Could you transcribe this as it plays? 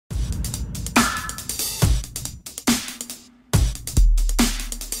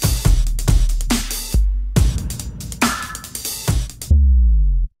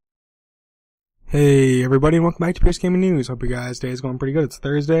Hey everybody, and welcome back to Pierce Gaming News. Hope your guys' day is going pretty good. It's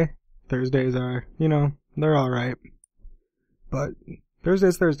Thursday. Thursdays are, they're alright. But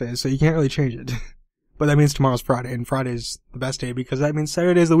Thursday's Thursday, so you can't really change it. But that means tomorrow's Friday, and Friday's the best day because that means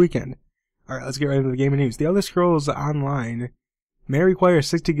Saturday's the weekend. Alright, let's get right into the gaming news. The Elder Scrolls Online may require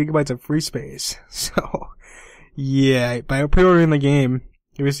 60 gigabytes of free space. So, yeah, by pre-ordering the game,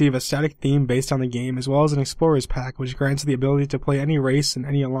 you receive a static theme based on the game, as well as an Explorer's Pack, which grants the ability to play any race and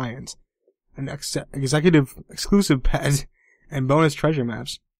any alliance, an executive exclusive pet, and bonus treasure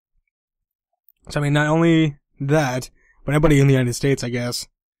maps. So I mean, not only that, but anybody in the United States, I guess,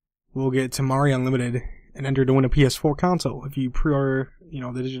 will get Tamari Unlimited and enter to win a PS4 console. If you pre-order,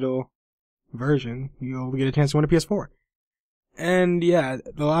 the digital version, you'll get a chance to win a PS4. And yeah,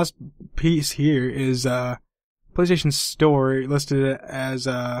 the last piece here is PlayStation Store listed it as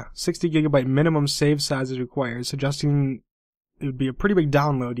 60 gigabyte minimum save size is required, suggesting it would be a pretty big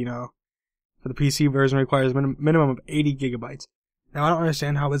download, For the PC version requires a minimum of 80 gigabytes. Now I don't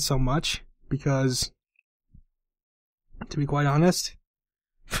understand how it's so much, because, to be quite honest,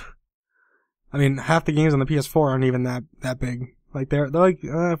 I mean, half the games on the PS4 aren't even that big. Like, they're like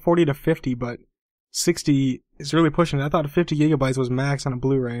 40 to 50, but 60 is really pushing it. I thought 50 gigabytes was max on a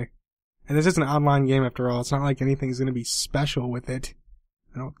Blu-ray. And this is an online game after all. It's not like anything's gonna be special with it,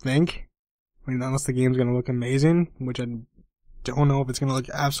 I don't think. I mean, unless the game's gonna look amazing, which I don't know if it's gonna look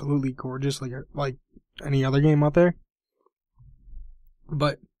absolutely gorgeous like any other game out there.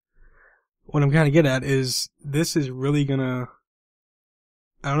 But what I'm kind of getting at is this is really gonna,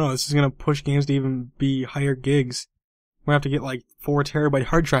 this is gonna push games to even be higher gigs. We're gonna have to get like 4 terabyte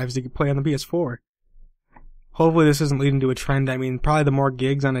hard drives to play on the PS4. Hopefully this isn't leading to a trend. I mean, probably the more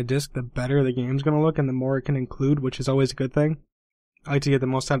gigs on a disc, the better the game's gonna look and the more it can include, which is always a good thing. I like to get the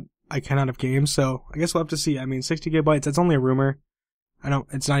most I can out of games, so I guess we'll have to see. I mean, 60 gigabytes, that's only a rumor.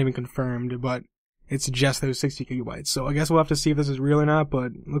 It's not even confirmed, but it suggests there's 60 gigabytes. So I guess we'll have to see if this is real or not,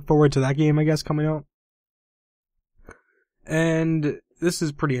 but look forward to that game, I guess, coming out. And this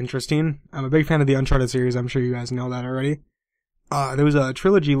is pretty interesting. I'm a big fan of the Uncharted series. I'm sure you guys know that already. There was a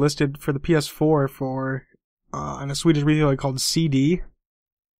trilogy listed for the PS4 for, on a Swedish retailer called CD.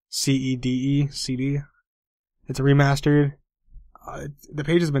 C-E-D-E, CD. It's a remastered. The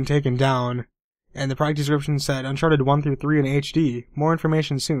page has been taken down, and the product description said Uncharted 1 through 3 in HD. More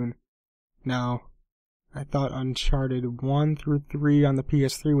information soon. Now, I thought Uncharted 1 through 3 on the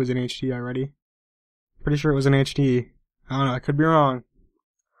PS3 was in HD already. Pretty sure it was in HD. I don't know, I could be wrong.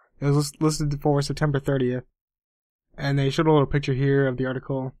 It was listed for September 30th. And they showed a little picture here of the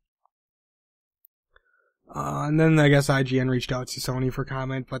article. And then I guess IGN reached out to Sony for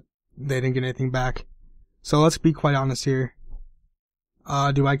comment, but they didn't get anything back. So let's be quite honest here.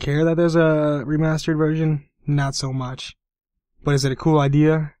 Do I care that there's a remastered version? Not so much. But is it a cool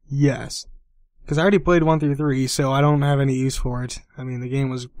idea? Yes. Because I already played 1 through 3, so I don't have any use for it. I mean, the game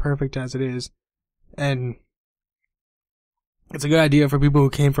was perfect as it is. And it's a good idea for people who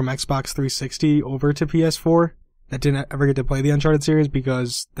came from Xbox 360 over to PS4 that didn't ever get to play the Uncharted series,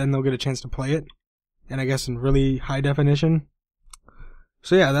 because then they'll get a chance to play it. And I guess in really high definition.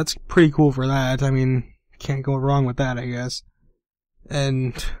 So yeah, that's pretty cool for that. I mean, can't go wrong with that, I guess.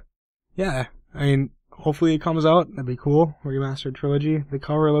 And yeah, I mean, hopefully it comes out. That'd be cool. Remastered trilogy. The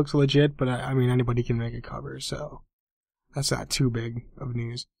cover looks legit, but I mean, anybody can make a cover, so that's not too big of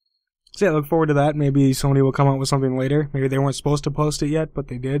news. So yeah, look forward to that. Maybe Sony will come out with something later. Maybe they weren't supposed to post it yet, but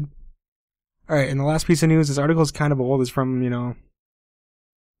they did. Alright, and the last piece of news, this article is kind of old. It's from,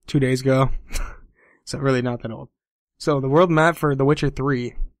 2 days ago. So really not that old. So the world map for The Witcher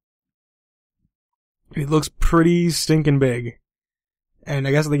 3. It looks pretty stinking big. And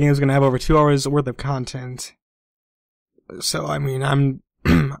I guess the game's gonna have over 2 hours worth of content. So, I mean,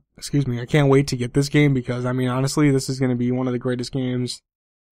 excuse me, I can't wait to get this game because, I mean, honestly, this is gonna be one of the greatest games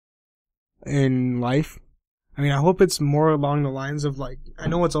in life. I mean, I hope it's more along the lines of, I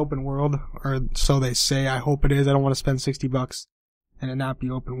know it's open world, or so they say. I hope it is. I don't want to spend $60 and it not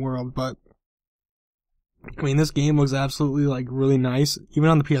be open world, but I mean, this game looks absolutely, really nice. Even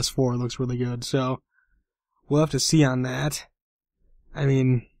on the PS4, it looks really good, so we'll have to see on that. I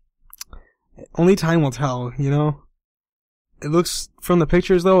mean, only time will tell, It looks, from the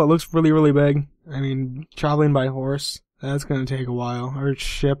pictures though, it looks really, really big. I mean, traveling by horse, that's gonna take a while. Or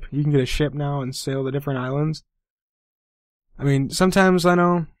ship. You can get a ship now and sail to different islands. I mean, sometimes I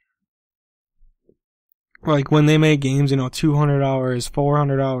know, when they make games, 200 hours,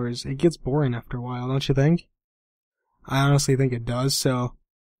 400 hours, it gets boring after a while, don't you think? I honestly think it does, so.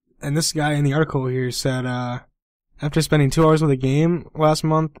 And this guy in the article here said, after spending 2 hours with a game last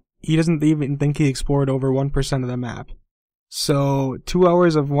month, he doesn't even think he explored over 1% of the map. So 2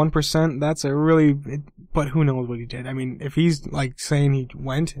 hours of 1%, that's a really, but who knows what he did. I mean, if he's like saying he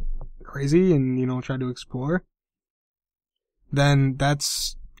went crazy and, you know, tried to explore, then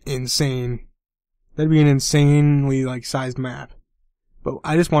that's insane. That'd be an insanely like sized map. But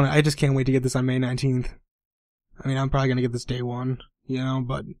I just can't wait to get this on May 19th. I mean, I'm probably gonna get this day one, you know,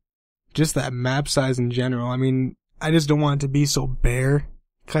 but just that map size in general. I mean, I just don't want it to be so bare,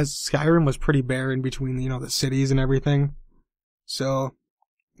 cause Skyrim was pretty bare in between, you know, the cities and everything. So,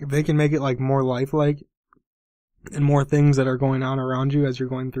 if they can make it like more lifelike and more things that are going on around you as you're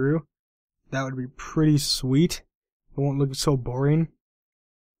going through, that would be pretty sweet. It won't look so boring.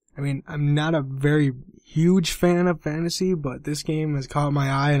 I mean, I'm not a very huge fan of fantasy, but this game has caught my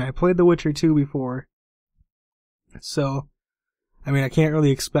eye, and I played The Witcher 2 before. So, I mean, I can't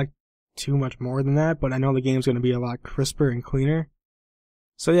really expect too much more than that, but I know the game's going to be a lot crisper and cleaner.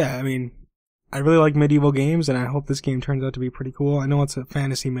 So yeah, I mean, I really like medieval games, and I hope this game turns out to be pretty cool. I know it's a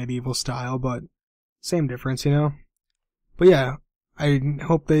fantasy medieval style, but same difference, you know? But yeah, I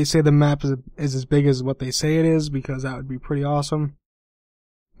hope they say the map is as big as what they say it is, because that would be pretty awesome.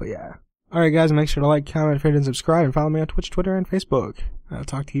 But yeah. Alright guys, make sure to like, comment, favorite, and subscribe, and follow me on Twitch, Twitter, and Facebook. I'll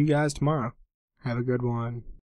talk to you guys tomorrow. Have a good one.